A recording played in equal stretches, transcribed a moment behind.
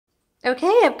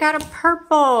Okay, I've got a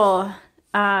purple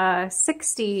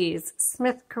 60s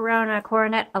Smith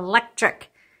Coronet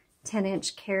electric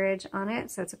 10-inch carriage on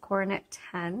it. So it's a Coronet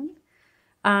 10.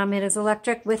 It is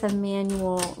electric with a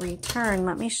manual return.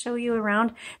 Let me show you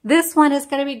around. This one is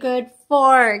going to be good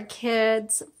for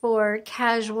kids, for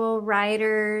casual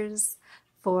writers,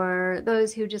 for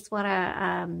those who just want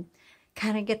to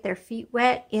kind of get their feet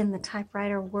wet in the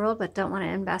typewriter world, but don't want to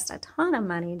invest a ton of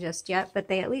money just yet, but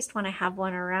they at least want to have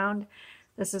one around.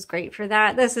 This is great for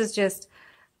that. This is just,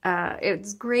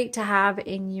 it's great to have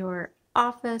in your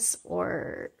office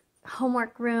or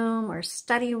homework room or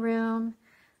study room.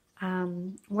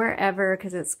 Wherever,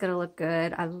 because it's going to look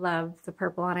good. I love the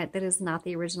purple on it. That is not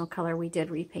the original color. We did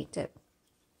repaint it.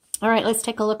 All right, let's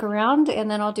take a look around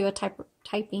and then I'll do a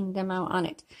typing demo on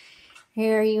it.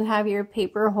 Here you have your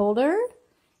paper holder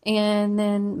and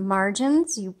then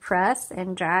margins. You press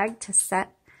and drag to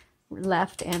set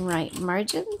left and right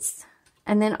margins.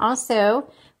 And then also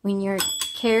when your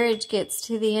carriage gets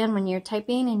to the end, when you're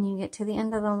typing and you get to the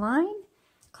end of the line,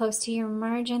 close to your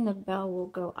margin, the bell will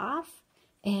go off.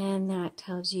 And that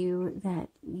tells you that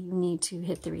you need to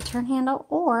hit the return handle,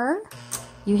 or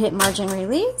you hit margin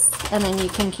release and then you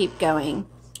can keep going.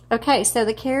 Okay, so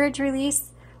the carriage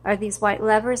release are these white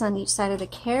levers on each side of the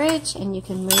carriage and you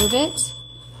can move it.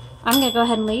 I'm going to go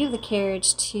ahead and leave the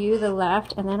carriage to the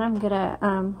left, and then I'm going to,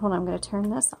 hold on, I'm going to turn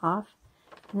this off.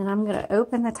 And then I'm going to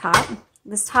open the top.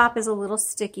 This top is a little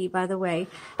sticky, by the way.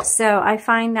 So I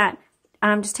find that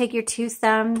just take your two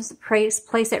thumbs, place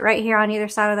it right here on either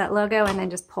side of that logo, and then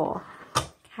just pull.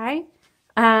 Okay.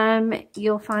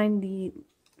 You'll find the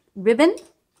ribbon.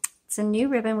 It's a new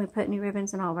ribbon. We put new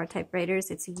ribbons in all of our typewriters.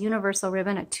 It's a universal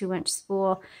ribbon, a 2-inch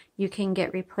spool. You can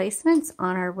get replacements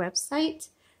on our website.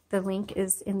 The link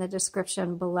is in the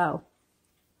description below.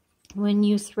 When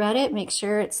you thread it, make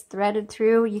sure it's threaded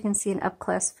through. You can see an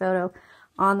up-close photo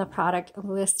on the product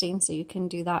listing, so you can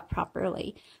do that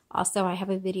properly. Also, I have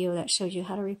a video that shows you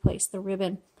how to replace the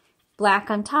ribbon. Black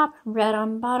on top, red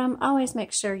on bottom. Always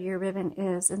make sure your ribbon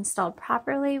is installed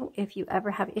properly. If you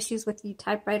ever have issues with your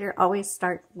typewriter, always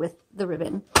start with the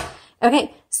ribbon.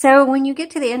 Okay, so when you get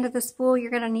to the end of the spool,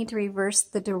 you're going to need to reverse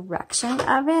the direction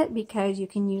of it because you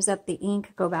can use up the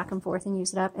ink, go back and forth and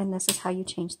use it up, and this is how you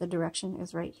change the direction,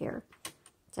 is right here.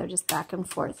 So just back and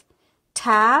forth.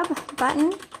 Tab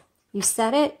button. You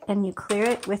set it and you clear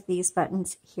it with these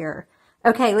buttons here.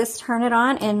 Okay, let's turn it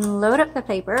on and load up the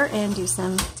paper and do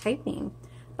some typing.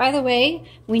 By the way,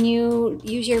 when you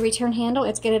use your return handle,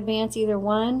 it's going to advance either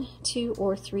 1, 2,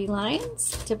 or 3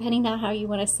 lines, depending on how you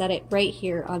want to set it right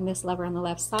here on this lever on the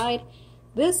left side.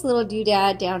 This little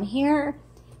doodad down here,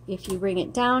 if you bring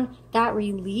it down, that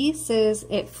releases,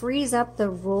 it frees up the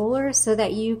roller so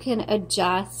that you can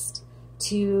adjust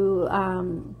to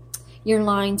your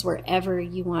lines wherever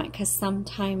you want, because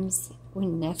sometimes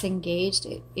when that's engaged,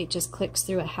 it just clicks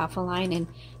through a half a line and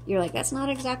you're like, that's not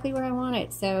exactly where I want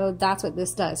it. So that's what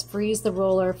this does, frees the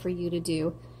roller for you to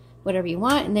do whatever you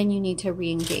want, and then you need to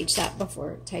re-engage that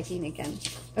before typing again.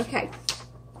 Okay.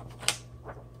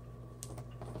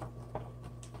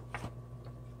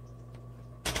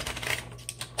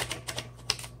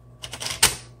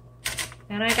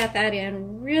 And I got that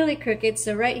in really crooked,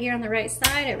 so right here on the right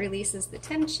side, it releases the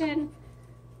tension.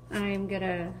 I'm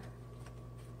gonna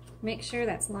make sure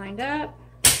that's lined up,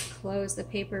 close the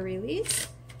paper release,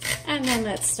 and then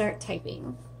let's start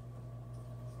typing.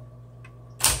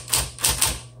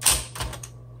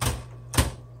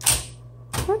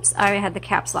 Oops, I had the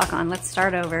caps lock on. Let's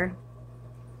start over.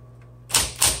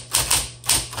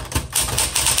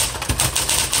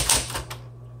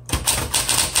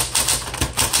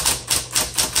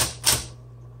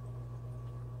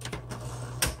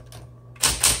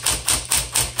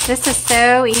 This is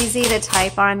so easy to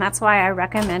type on. That's why I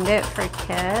recommend it for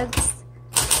kids,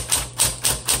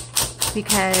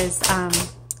 because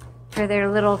for their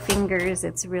little fingers,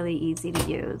 it's really easy to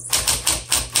use.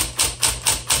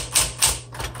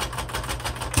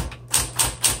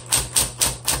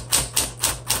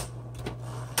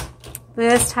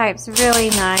 This type's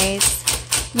really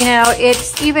nice. You know,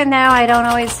 it's, even though I don't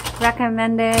always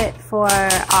recommend it for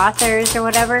authors or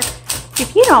whatever,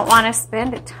 if you don't want to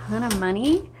spend a ton of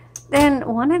money, then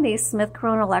one of these Smith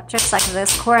Coronet electrics like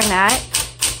this Coronet,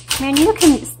 man, you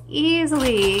can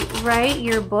easily write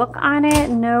your book on it,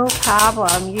 no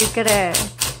problem. You're gonna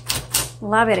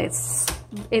love it.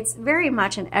 It's very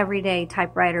much an everyday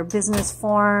typewriter, business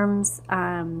forms,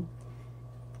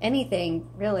 anything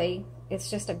really.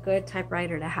 It's just a good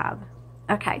typewriter to have.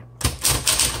 Okay.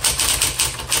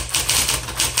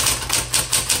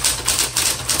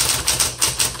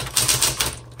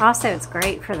 Also, it's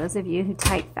great for those of you who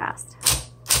type fast.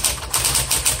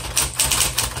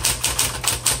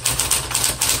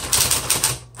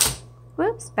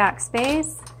 Whoops,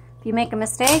 backspace. If you make a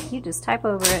mistake, you just type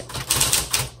over it.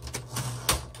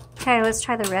 Okay, let's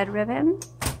try the red ribbon.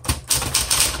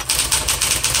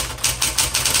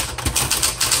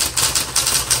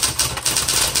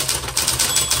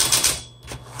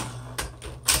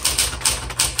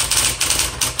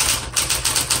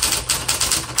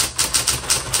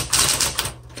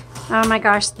 Oh my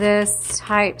gosh, this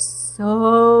types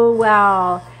so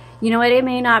well. You know what, it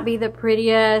may not be the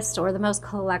prettiest or the most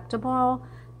collectible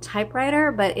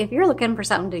typewriter, but if you're looking for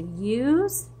something to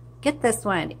use, get this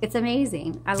one. It's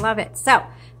amazing. I love it. So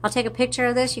I'll take a picture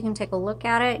of this. You can take a look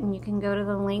at it, and you can go to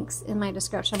the links in my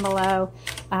description below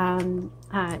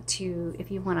if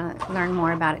you want to learn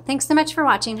more about it. Thanks so much for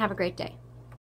watching. Have a great day.